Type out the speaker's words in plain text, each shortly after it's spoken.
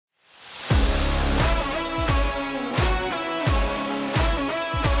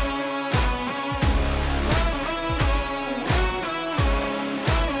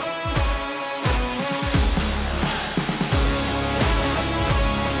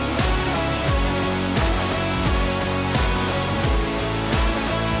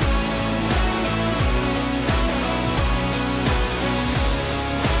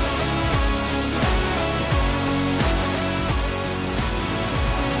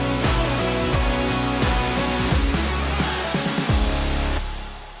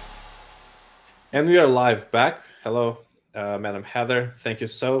And we are live back. Hello, Madam Heather. Thank you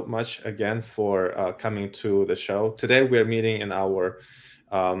so much again for coming to the show. Today we're meeting in our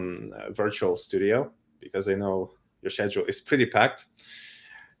virtual studio because I know your schedule is pretty packed.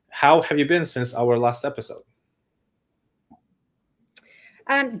 How have you been since our last episode?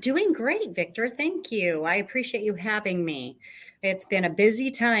 I'm doing great, Victor. Thank you. I appreciate you having me. It's been a busy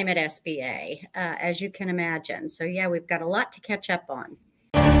time at SBA, as you can imagine. So, yeah, we've got a lot to catch up on.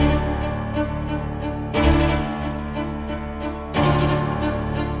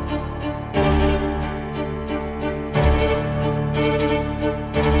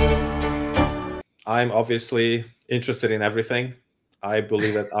 I'm obviously interested in everything. I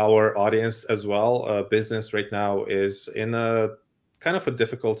believe that our audience as well, business right now is in a kind of a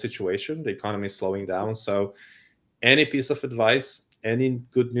difficult situation. The economy is slowing down. So any piece of advice, any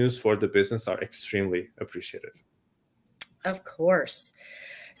good news for the business are extremely appreciated. Of course.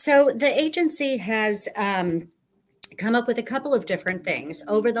 So, the agency has come up with a couple of different things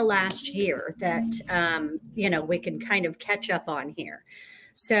over the last year that we can kind of catch up on here.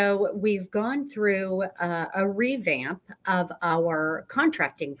 So we've gone through a revamp of our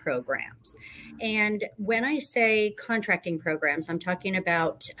contracting programs. And when I say contracting programs, I'm talking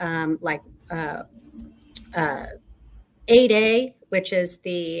about like 8A, which is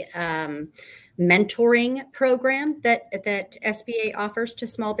the mentoring program that SBA offers to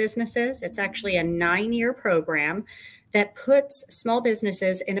small businesses. It's actually a 9-year program that puts small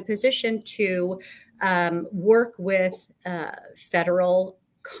businesses in a position to work with federal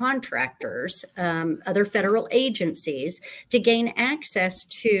contractors, other federal agencies, to gain access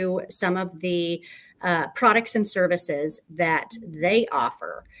to some of the products and services that they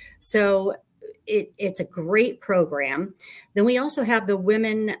offer. So it's a great program. Then we also have the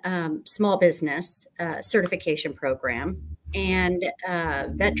Women Small Business Certification Program and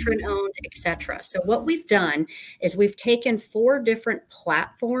veteran owned, etc. So what we've done is we've taken 4 different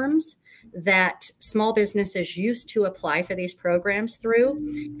platforms that small businesses used to apply for these programs through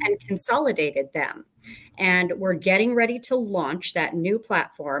and consolidated them. And we're getting ready to launch that new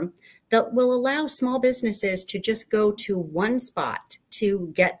platform that will allow small businesses to just go to one spot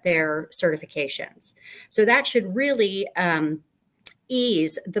to get their certifications. So that should really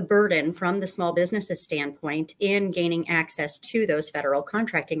ease the burden from the small businesses standpoint in gaining access to those federal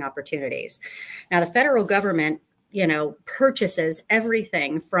contracting opportunities. Now, the federal government purchases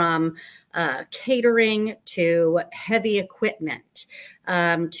everything from catering to heavy equipment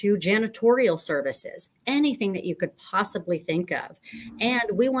to janitorial services, anything that you could possibly think of. And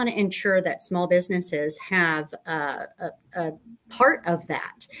we want to ensure that small businesses have a part of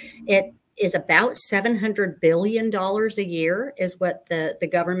that. It is about $700 billion a year is what the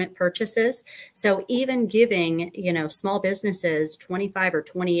government purchases. So even giving, small businesses 25 or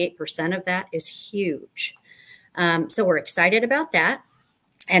 28% of that is huge. So we're excited about that,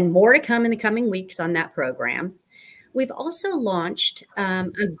 and more to come in the coming weeks on that program. We've also launched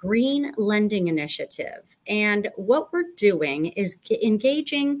a green lending initiative. And what we're doing is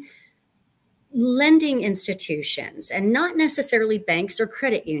engaging lending institutions, and not necessarily banks or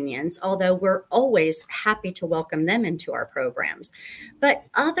credit unions, although we're always happy to welcome them into our programs, but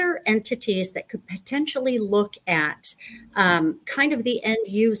other entities that could potentially look at kind of the end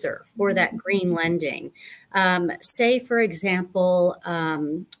user for that green lending. Say, for example,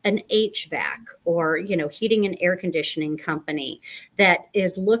 an HVAC or, heating and air conditioning company that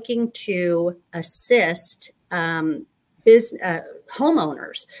is looking to assist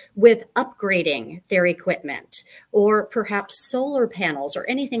homeowners with upgrading their equipment, or perhaps solar panels or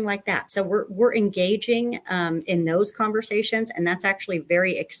anything like that. So we're engaging in those conversations, and that's actually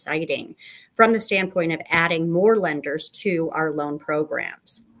very exciting from the standpoint of adding more lenders to our loan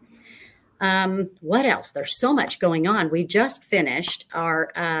programs. What else? There's so much going on. We just finished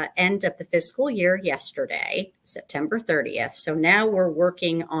our end of the fiscal year yesterday, September 30th. So now we're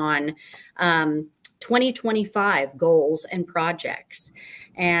working on 2025 goals and projects.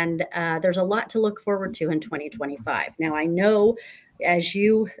 And there's a lot to look forward to in 2025. Now, I know, as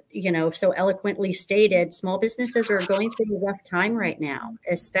you so eloquently stated, small businesses are going through a rough time right now,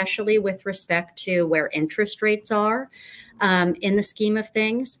 especially with respect to where interest rates are in the scheme of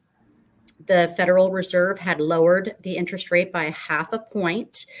things. The Federal Reserve had lowered the interest rate by 0.5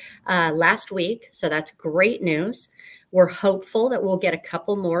 point last week. So that's great news. We're hopeful that we'll get a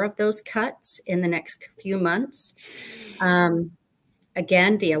couple more of those cuts in the next few months.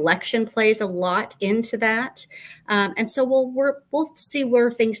 Again, the election plays a lot into that. And so we'll see where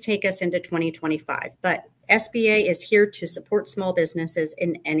things take us into 2025. But SBA is here to support small businesses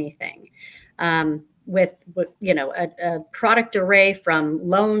in anything. with a product array from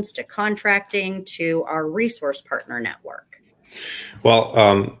loans to contracting to our resource partner network.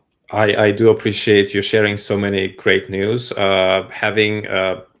 Well, I do appreciate you sharing so many great news. Having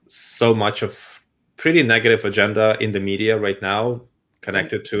so much of pretty negative agenda in the media right now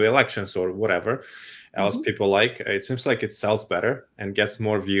connected to elections or whatever else people like, it seems like it sells better and gets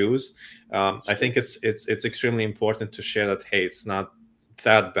more views. I think it's extremely important to share that, hey, it's not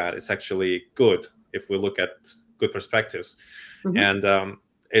that bad. It's actually good if we look at good perspectives. And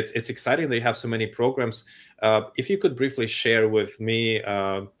it's exciting that you have so many programs. If you could briefly share with me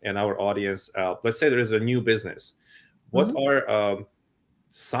and our audience, let's say there is a new business. What are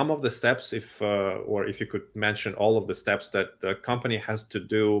some of the steps, or if you could mention all of the steps that the company has to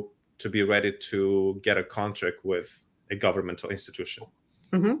do to be ready to get a contract with a governmental institution?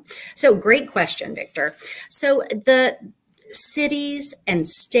 So great question, Victor. So the cities and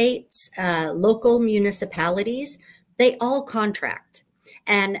states, local municipalities, they all contract,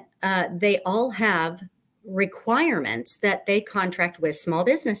 and they all have requirements that they contract with small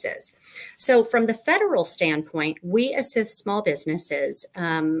businesses. So from the federal standpoint, we assist small businesses,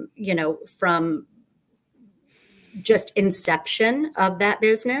 from just inception of that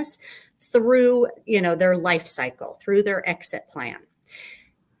business through, their life cycle, through their exit plan.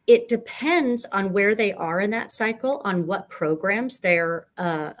 It depends on where they are in that cycle, on what programs they're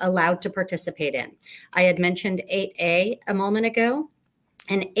allowed to participate in. I had mentioned 8A a moment ago,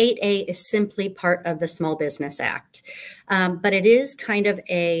 and 8A is simply part of the Small Business Act. But it is kind of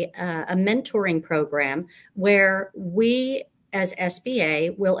a mentoring program where we, as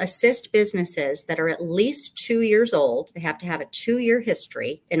SBA, will assist businesses that are at least 2 years old. They have to have a 2-year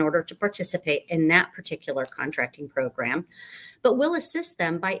history in order to participate in that particular contracting program. But we'll assist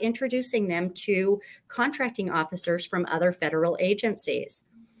them by introducing them to contracting officers from other federal agencies.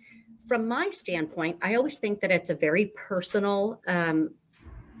 From my standpoint, I always think that it's a very personal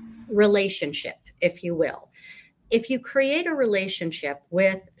relationship, if you will. If you create a relationship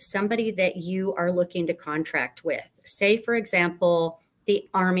with somebody that you are looking to contract with, say, for example, the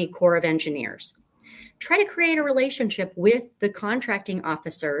Army Corps of Engineers, try to create a relationship with the contracting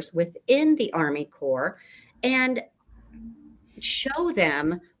officers within the Army Corps and show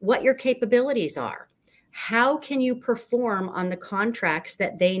them what your capabilities are. How can you perform on the contracts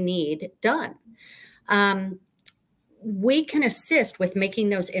that they need done? We can assist with making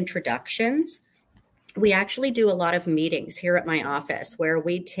those introductions. We actually do a lot of meetings here at my office where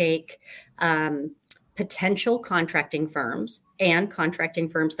we take potential contracting firms and contracting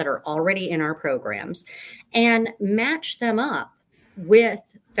firms that are already in our programs and match them up with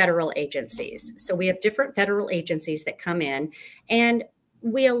federal agencies. So we have different federal agencies that come in, and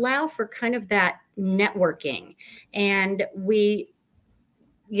we allow for kind of that networking. And we,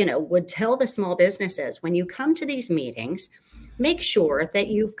 would tell the small businesses, when you come to these meetings, make sure that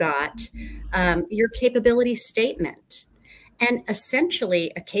you've got your capability statement. And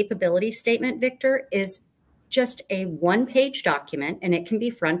essentially, a capability statement, Victor, is just a one-page document, and it can be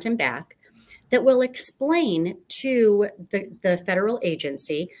front and back, that will explain to the federal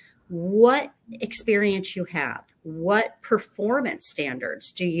agency what experience you have, what performance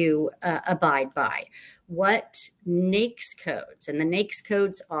standards do you abide by, what NAICS codes, and the NAICS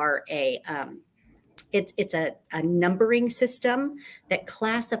codes are it's a numbering system that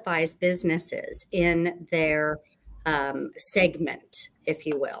classifies businesses in their segment, if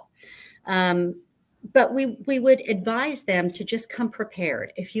you will. But we would advise them to just come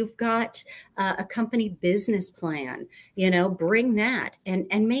prepared. If you've got a company business plan, bring that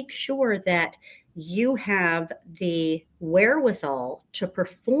and make sure that you have the wherewithal to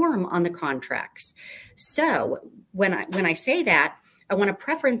perform on the contracts. So when I say that, I want to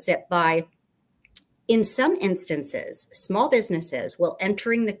preference it by, in some instances, small businesses will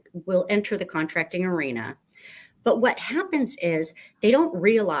enter the contracting arena. But what happens is they don't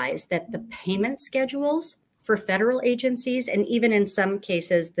realize that the payment schedules for federal agencies, and even in some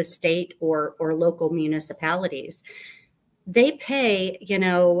cases, the state or local municipalities, they pay,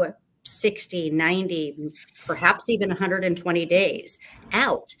 60, 90, perhaps even 120 days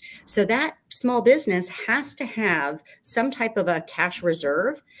out. So that small business has to have some type of a cash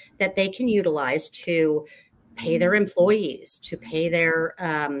reserve that they can utilize to pay their employees, to pay their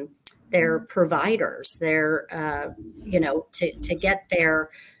providers, to get their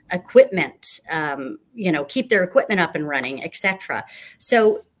equipment, keep their equipment up and running, etc.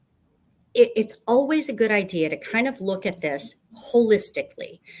 So it's always a good idea to kind of look at this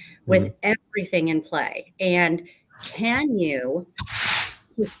holistically with everything in play. And can you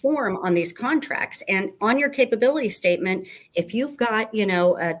perform on these contracts. And on your capability statement, if you've got, you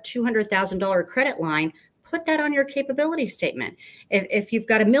know, a $200,000 credit line, put that on your capability statement. If you've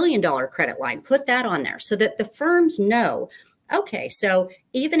got $1 million credit line, put that on there so that the firms know, okay, so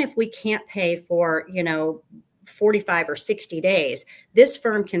even if we can't pay for, you know, 45 or 60 days, this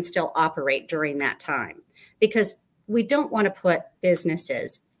firm can still operate during that time, because we don't want to put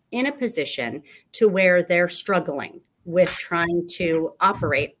businesses in a position to where they're struggling with trying to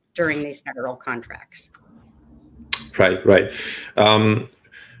operate during these federal contracts. Right, right.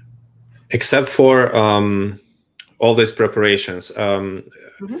 Except for all these preparations,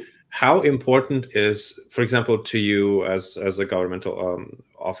 how important is, for example, to you as a governmental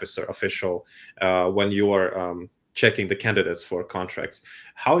officer, official, when you are checking the candidates for contracts,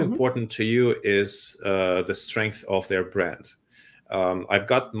 how important to you is the strength of their brand? I've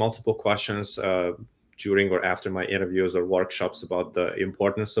got multiple questions during or after my interviews or workshops about the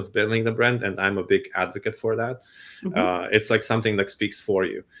importance of building the brand, and I'm a big advocate for that. It's like something that speaks for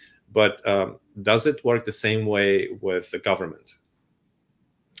you. But does it work the same way with the government?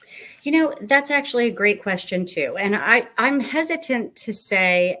 You know, that's actually a great question too. And I'm hesitant to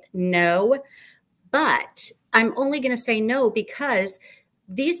say no, but I'm only going to say no because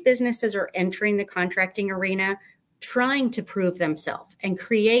these businesses are entering the contracting arena trying to prove themselves and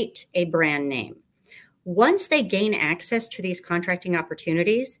create a brand name. Once they gain access to these contracting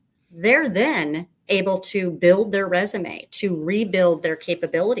opportunities, they're then able to build their resume, to rebuild their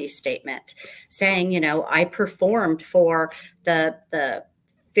capability statement, saying, you know, I performed for the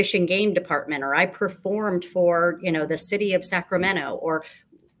Fish and Game Department, or I performed for, you know, the city of Sacramento, or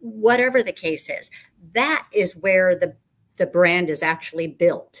whatever the case is. That is where the brand is actually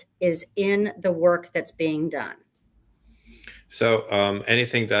built, is in the work that's being done. So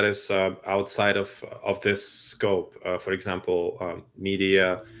anything that is outside of this scope, for example,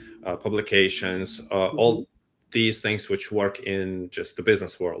 media, publications, all these things which work in just the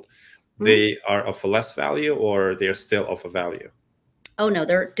business world, they are of a less value, or they're still of a value? Oh, no,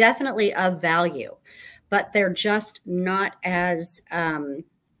 they're definitely of value, but they're just not as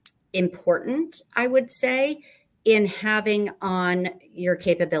important, I would say, in having on your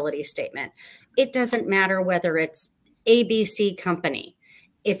capability statement. It doesn't matter whether it's ABC company.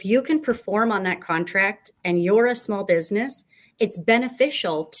 If you can perform on that contract and you're a small business, it's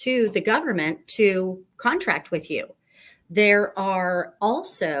beneficial to the government to contract with you. There are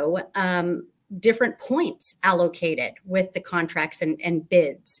also different points allocated with the contracts and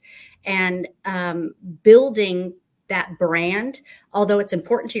bids, and building that brand, although it's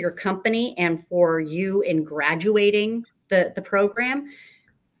important to your company and for you in graduating the program,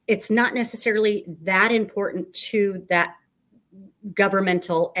 it's not necessarily that important to that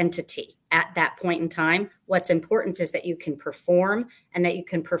governmental entity at that point in time. What's important is that you can perform, and that you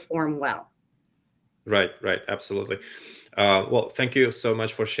can perform well. Right, right, absolutely. Well, thank you so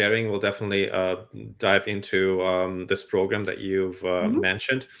much for sharing. We'll definitely dive into this program that you've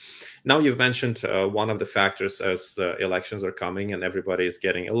mentioned. Now, you've mentioned one of the factors as the elections are coming and everybody is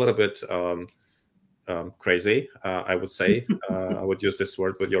getting a little bit crazy, I would say. I would use this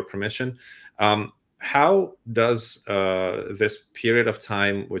word with your permission. How does this period of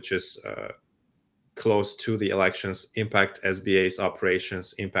time, which is close to the elections, impact SBA's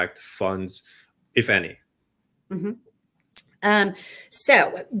operations, impact funds, if any?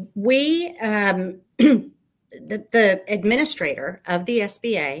 So we, the administrator of the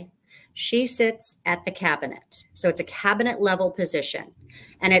SBA, she sits at the cabinet. So it's a cabinet level position,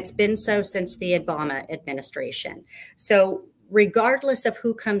 and it's been so since the Obama administration. So regardless of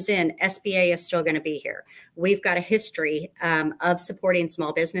who comes in, SBA is still going to be here. We've got a history of supporting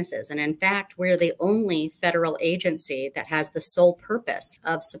small businesses. And in fact, we're the only federal agency that has the sole purpose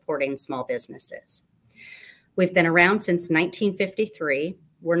of supporting small businesses. We've been around since 1953.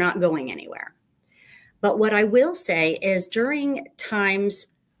 We're not going anywhere. But what I will say is, during times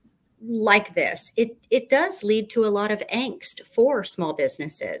like this, it does lead to a lot of angst for small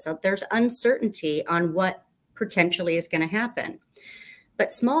businesses. There's uncertainty on what potentially is going to happen.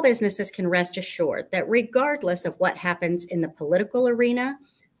 But small businesses can rest assured that regardless of what happens in the political arena,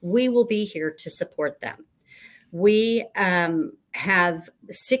 we will be here to support them. We have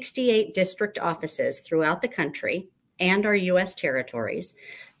 68 district offices throughout the country and our U.S. territories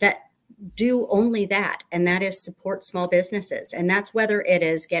that do only that, and that is support small businesses. And that's whether it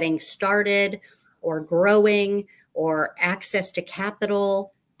is getting started or growing or access to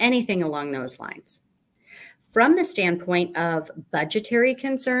capital, anything along those lines. From the standpoint of budgetary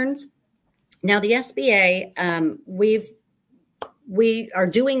concerns, now the SBA, we are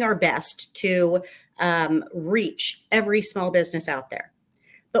doing our best to reach every small business out there.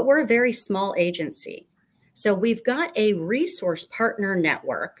 but we're a very small agency. So we've got a resource partner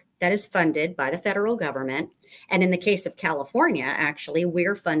network that is funded by the federal government. And in the case of California, actually,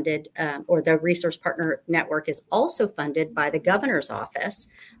 we're funded, or the Resource Partner Network is also funded by the Governor's Office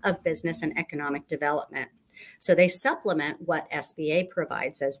of Business and Economic Development. So they supplement what SBA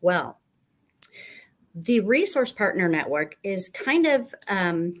provides as well. The Resource Partner Network is kind of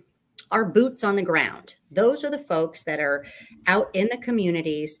our boots on the ground. Those are the folks that are out in the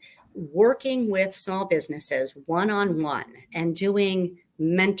communities working with small businesses one-on-one and doing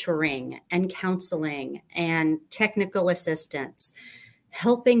mentoring and counseling and technical assistance,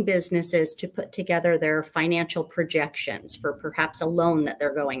 helping businesses to put together their financial projections for perhaps a loan that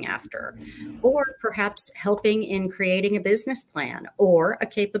they're going after, or perhaps helping in creating a business plan or a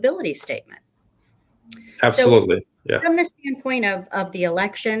capability statement. Absolutely. So yeah. From the standpoint of the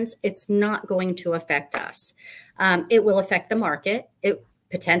elections, it's not going to affect us. It will affect the market. It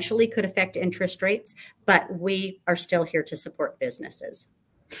potentially could affect interest rates, but we are still here to support businesses.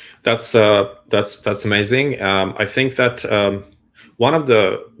 That's amazing. I think that one of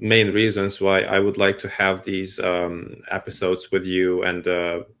the main reasons why I would like to have these episodes with you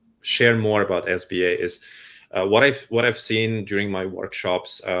and share more about SBA is what I've seen during my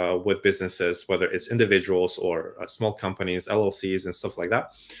workshops with businesses, whether it's individuals or small companies, LLCs, and stuff like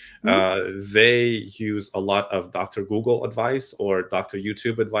that. They use a lot of Dr. Google advice or Dr.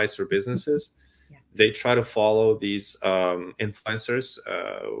 YouTube advice for businesses. They try to follow these influencers,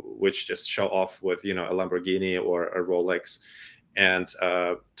 which just show off with, you know, a Lamborghini or a Rolex. And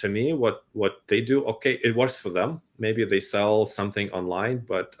to me, what they do, okay, it works for them. Maybe they sell something online,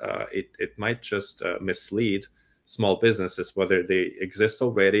 but it might just mislead small businesses, whether they exist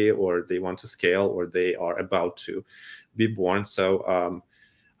already or they want to scale or they are about to be born. So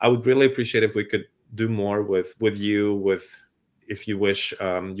I would really appreciate if we could do more with you, if you wish,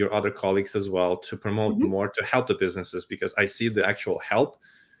 your other colleagues as well, to promote more, to help the businesses, because I see the actual help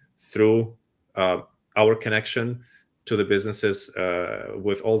through our connection to the businesses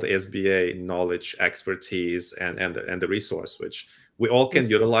with all the SBA knowledge, expertise, and the resource, which we all can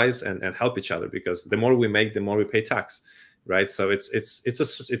utilize and help each other, because the more we make, the more we pay tax, right? So it's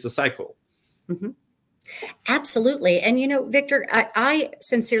a cycle. Absolutely. And, you know, Victor, I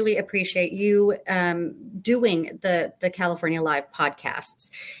sincerely appreciate you doing the California Live podcasts.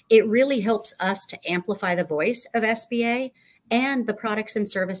 It really helps us to amplify the voice of SBA and the products and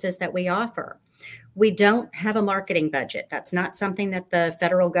services that we offer. We don't have a marketing budget. That's not something that the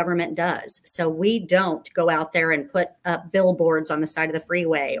federal government does. So we don't go out there and put up billboards on the side of the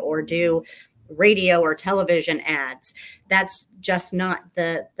freeway or do radio or television ads. That's just not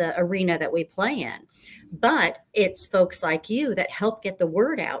the arena that we play in. But it's folks like you that help get the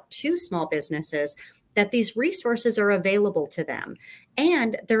word out to small businesses that these resources are available to them,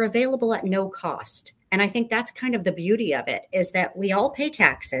 and they're available at no cost. And I think that's kind of the beauty of it, is that we all pay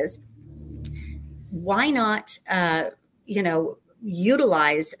taxes. Why not, you know,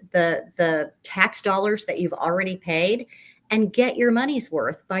 utilize the tax dollars that you've already paid and get your money's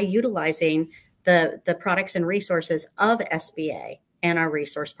worth by utilizing the products and resources of SBA and our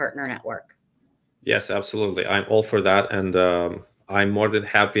Resource Partner Network? Yes, absolutely. I'm all for that. And I'm more than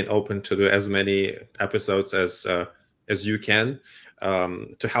happy and open to do as many episodes as you can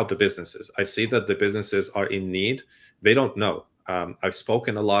to help the businesses. I see that the businesses are in need. They don't know. I've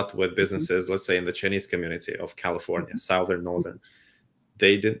spoken a lot with businesses, let's say in the Chinese community of California, Southern, Northern.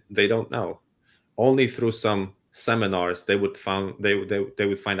 They don't know. Only through some seminars they would find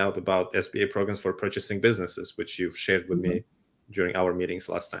out about SBA programs for purchasing businesses, which you've shared with me during our meetings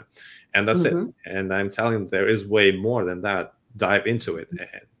last time. And that's it. And I'm telling them there is way more than that. Dive into it. And,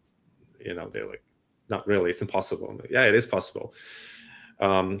 you know, they're like, not really, it's impossible. Like, yeah, it is possible.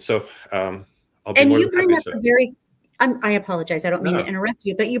 I'll be more than happy to. I apologize. I don't mean to interrupt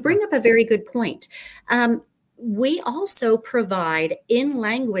you, but you bring up a very good point. We also provide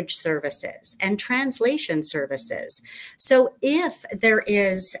in-language services and translation services. So if there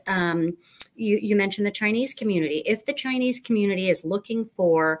is, you mentioned the Chinese community, if the Chinese community is looking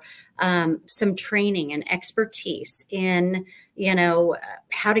for some training and expertise in, you know,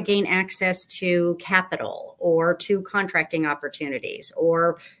 how to gain access to capital or to contracting opportunities,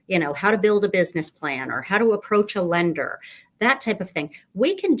 or, you know, how to build a business plan or how to approach a lender, that type of thing,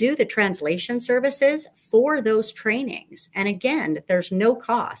 we can do the translation services for those trainings. And again, there's no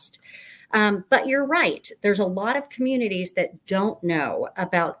cost. But you're right. There's a lot of communities that don't know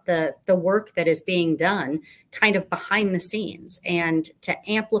about the work that is being done kind of behind the scenes. And to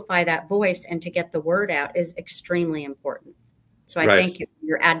amplify that voice and to get the word out is extremely important. So I thank you for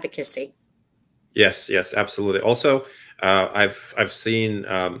your advocacy. Yes, yes, absolutely. Also, I've seen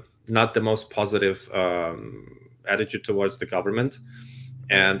not the most positive attitude towards the government,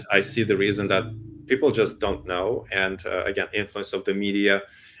 and I see the reason that people just don't know. And again, influence of the media.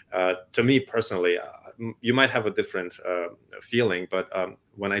 To me personally, you might have a different feeling, but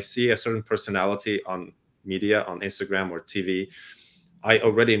when I see a certain personality on media, on Instagram or TV, I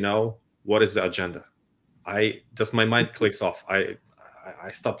already know what is the agenda. I just my mind clicks off. I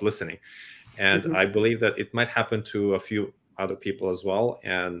stop listening, and Mhm. I believe that it might happen to a few other people as well.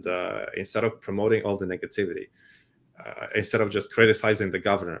 And instead of promoting all the negativity, instead of just criticizing the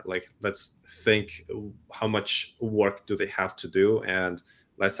governor, like, let's think how much work do they have to do, and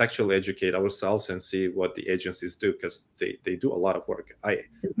let's actually educate ourselves and see what the agencies do, because they do a lot of work. I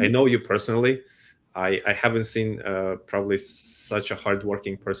Mhm. know you personally. I haven't seen probably such a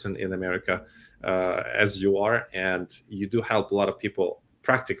hardworking person in America as you are, and you do help a lot of people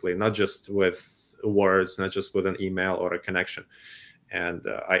practically, not just with words, not just with an email or a connection. And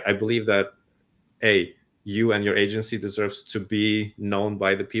I believe that a you and your agency deserves to be known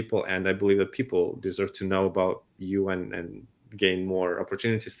by the people, and I believe that people deserve to know about you and gain more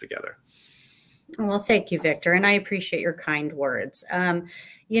opportunities together. Well, thank you, Victor, and I appreciate your kind words.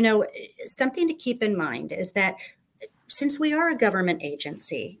 You know, something to keep in mind is that since we are a government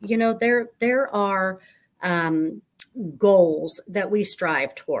agency, you know, there are um, goals that we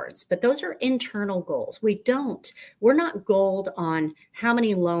strive towards, but those are internal goals. We're not goaled on how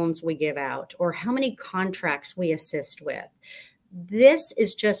many loans we give out or how many contracts we assist with. This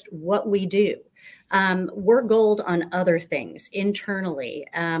is just what we do. We're goaled on other things internally,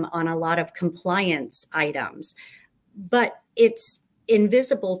 on a lot of compliance items, but it's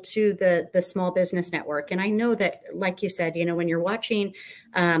invisible to the small business network. And I know that, like you said, you know, when you're watching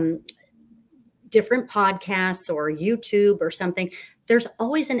um, different podcasts or YouTube or something, there's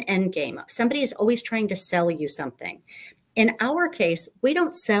always an end game. Somebody is always trying to sell you something. In our case, we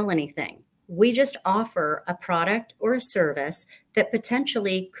don't sell anything. We just offer a product or a service that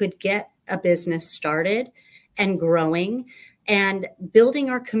potentially could get a business started and growing and building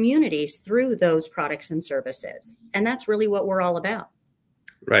our communities through those products and services. And that's really what we're all about.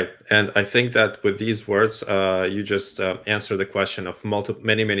 Right. And I think that with these words, you just answer the question of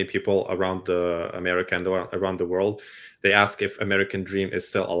many people around the America and around the world. They ask if American dream is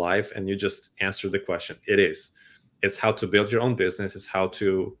still alive, and you just answer the question. It is. It's how to build your own business. It's how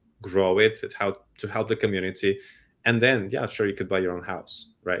to grow it. It's how to help the community. And then, yeah, sure, you could buy your own house,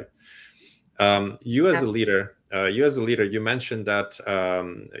 right? You as a Absolutely. leader, you mentioned that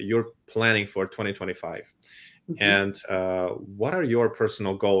you're planning for 2025. Mhm. And what are your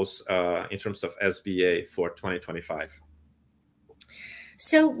personal goals in terms of SBA for 2025?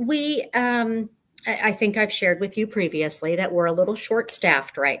 So I think I've shared with you previously that we're a little short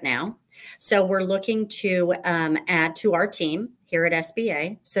staffed right now. So we're looking to add to our team here at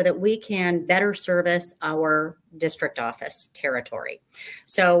SBA so that we can better service our district office territory.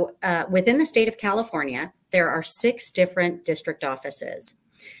 So within the state of California, there are 6 different district offices.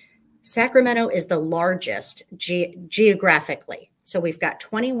 Sacramento is the largest geographically. So we've got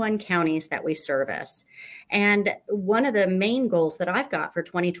 21 counties that we service. And one of the main goals that I've got for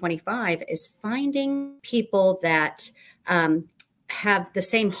 2025 is finding people that have the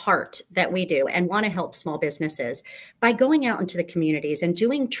same heart that we do and want to help small businesses by going out into the communities and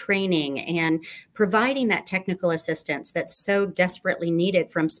doing training and providing that technical assistance that's so desperately needed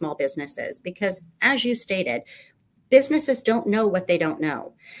from small businesses. Because as you stated, businesses don't know what they don't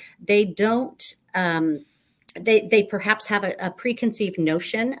know. They don't. They perhaps have a preconceived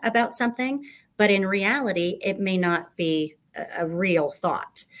notion about something, but in reality, it may not be a real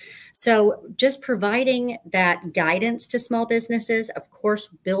thought. So, just providing that guidance to small businesses, of course,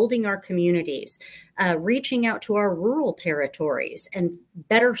 building our communities, reaching out to our rural territories, and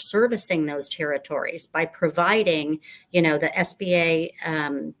better servicing those territories by providing, you know, the SBA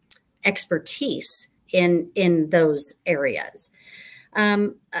expertise in those areas.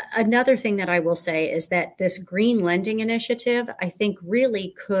 Another thing that I will say is that this green lending initiative, I think,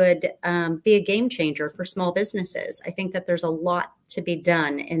 really could be a game changer for small businesses. I think that there's a lot to be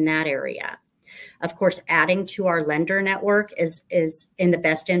done in that area. Of course, adding to our lender network is in the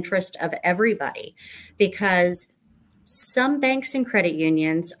best interest of everybody, because some banks and credit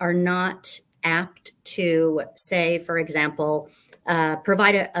unions are not apt to, say, for example,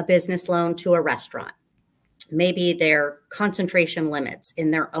 provide a business loan to a restaurant. Maybe their concentration limits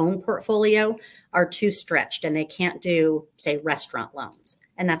in their own portfolio are too stretched and they can't do, say, restaurant loans.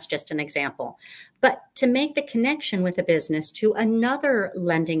 And that's just an example. But to make the connection with a business to another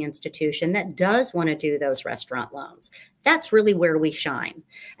lending institution that does want to do those restaurant loans, that's really where we shine.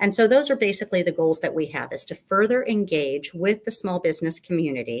 And so those are basically the goals that we have, is to further engage with the small business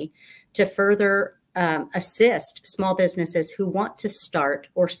community, to further assist small businesses who want to start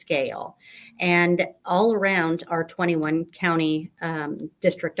or scale. And all around our 21 county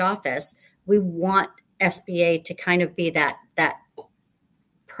district office, we want SBA to kind of be that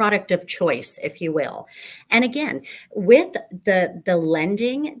product of choice, if you will. And again, with the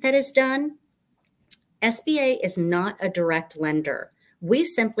lending that is done, SBA is not a direct lender. We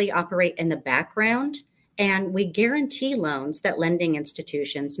simply operate in the background, and we guarantee loans that lending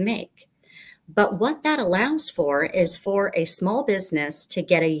institutions make. But what that allows for is for a small business to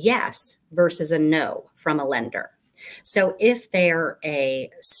get a yes versus a no from a lender. So if they're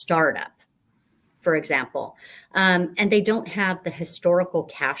a startup, for example, and they don't have the historical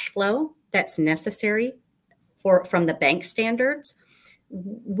cash flow that's necessary from the bank standards,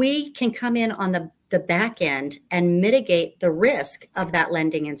 we can come in on the back end and mitigate the risk of that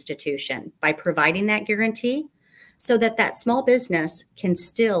lending institution by providing that guarantee, so that that small business can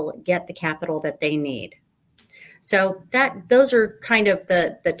still get the capital that they need. So those are kind of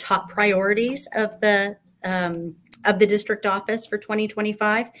the top priorities of the district office for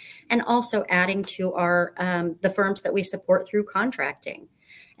 2025, and also adding to our the firms that we support through contracting.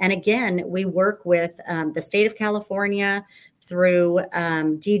 And again, we work with the state of California through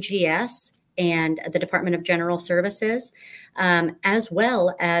DGS and the Department of General Services, as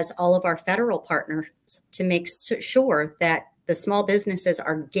well as all of our federal partners, to make sure that the small businesses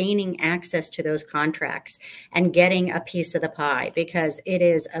are gaining access to those contracts and getting a piece of the pie, because it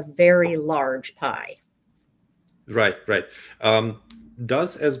is a very large pie. Right, right.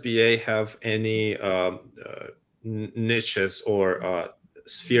 Does SBA have any niches or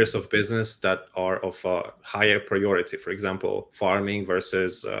spheres of business that are of higher priority? For example, farming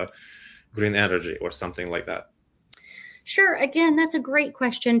versus green energy or something like that? Sure. Again, that's a great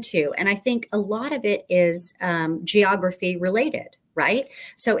question too. And I think a lot of it is geography related, right?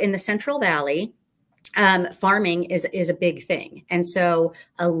 So in the Central Valley, farming is a big thing. And so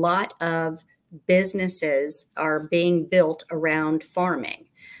a lot of businesses are being built around farming.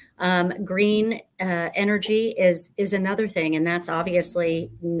 Green energy is another thing, and that's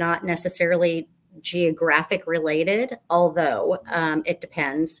obviously not necessarily geographic related, although it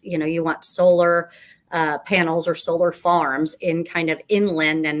depends. You know, you want solar panels or solar farms in kind of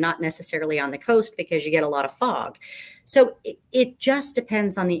inland and not necessarily on the coast, because you get a lot of fog. So it just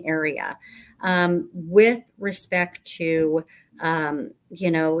depends on the area. With respect to,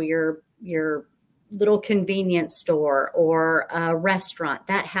 you know, your little convenience store or a restaurant,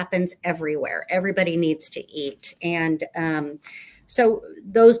 that happens everywhere. Everybody needs to eat. And so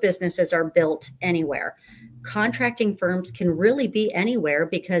those businesses are built anywhere. Contracting firms can really be anywhere,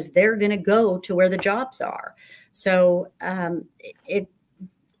 because they're going to go to where the jobs are. So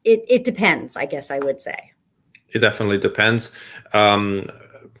it depends, I guess I would say. It definitely depends.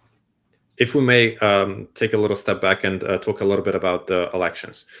 If we may take a little step back and talk a little bit about the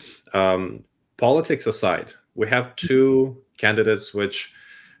elections. Politics aside, we have two candidates which,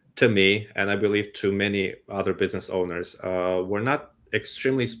 to me, and I believe to many other business owners, were not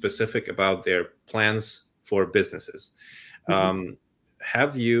extremely specific about their plans for businesses. Mm-hmm.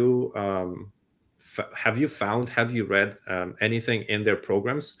 Have you read anything in their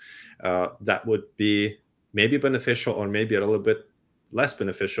programs that would be maybe beneficial or maybe a little bit less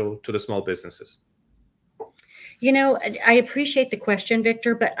beneficial to the small businesses? You know, I appreciate the question,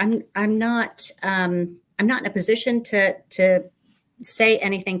 Victor, but I'm not in a position to say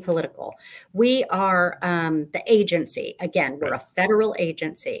anything political. We are the agency. Again, we're a federal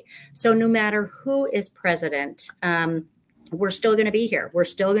agency. So no matter who is president, we're still going to be here. We're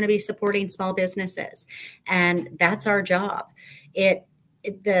still going to be supporting small businesses, and that's our job.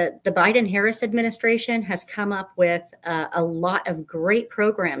 The Biden-Harris administration has come up with a lot of great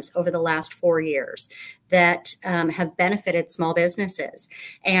programs over the last 4 years that have benefited small businesses.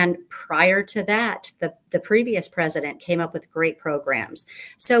 And prior to that, the previous president came up with great programs.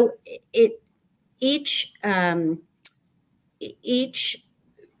 So each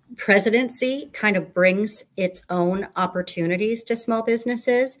presidency kind of brings its own opportunities to small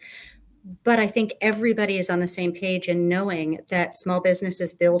businesses. But I think everybody is on the same page in knowing that small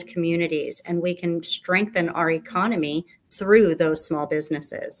businesses build communities, and we can strengthen our economy through those small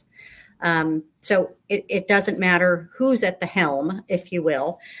businesses. So it doesn't matter who's at the helm, if you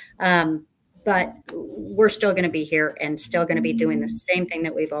will, but we're still going to be here and still going to be doing the same thing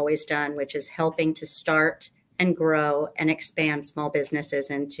that we've always done, which is helping to start and grow and expand small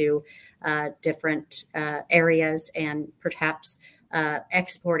businesses into different areas, and perhaps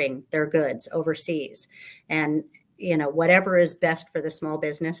exporting their goods overseas. And, whatever is best for the small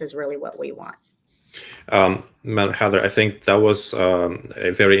business is really what we want. Heather, I think that was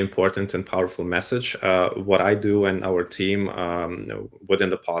a very important and powerful message. What I do and our team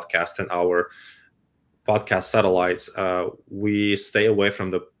within the podcast and our podcast satellites, we stay away from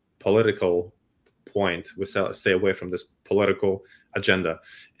the political point. We stay away from this political agenda,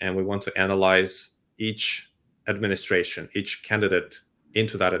 and we want to analyze each administration, each candidate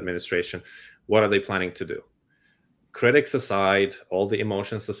into that administration. What are they planning to do? Critics aside, all the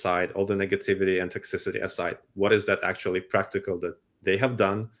emotions aside, all the negativity and toxicity aside, what is that actually practical that they have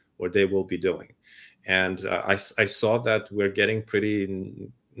done or they will be doing? And I saw that we're getting pretty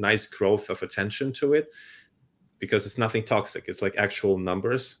nice growth of attention to it, because it's nothing toxic. It's like actual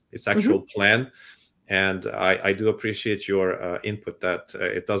numbers, it's actual plan. And I do appreciate your input that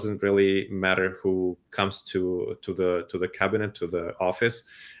it doesn't really matter who comes to the cabinet, to the office.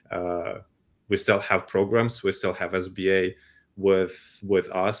 We still have programs. We still have SBA with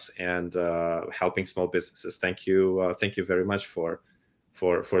us and helping small businesses. Thank you very much for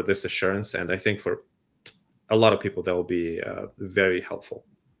this assurance. And I think for a lot of people that will be very helpful.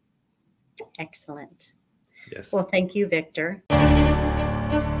 Excellent. Yes. Well, thank you, Victor.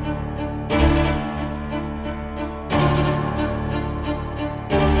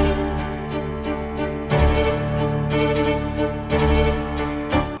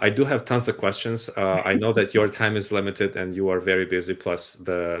 I do have tons of questions. I know that your time is limited and you are very busy. Plus,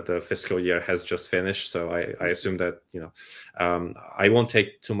 the fiscal year has just finished, so I assume that I won't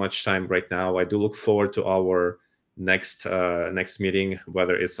take too much time right now. I do look forward to our next meeting,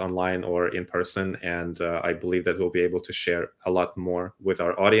 whether it's online or in person, and I believe that we'll be able to share a lot more with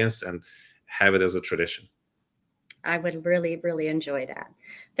our audience and have it as a tradition. I would really, really enjoy that.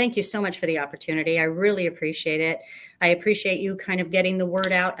 Thank you so much for the opportunity. I really appreciate it. I appreciate you kind of getting the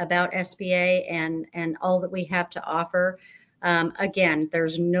word out about SBA and all that we have to offer. Again,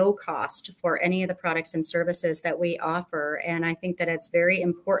 there's no cost for any of the products and services that we offer. And I think that it's very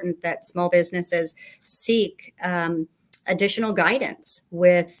important that small businesses seek additional guidance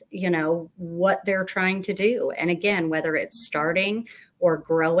with, what they're trying to do. And again, whether it's starting or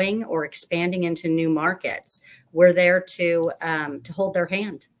growing or expanding into new markets, we're there to hold their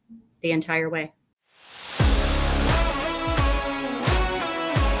hand the entire way.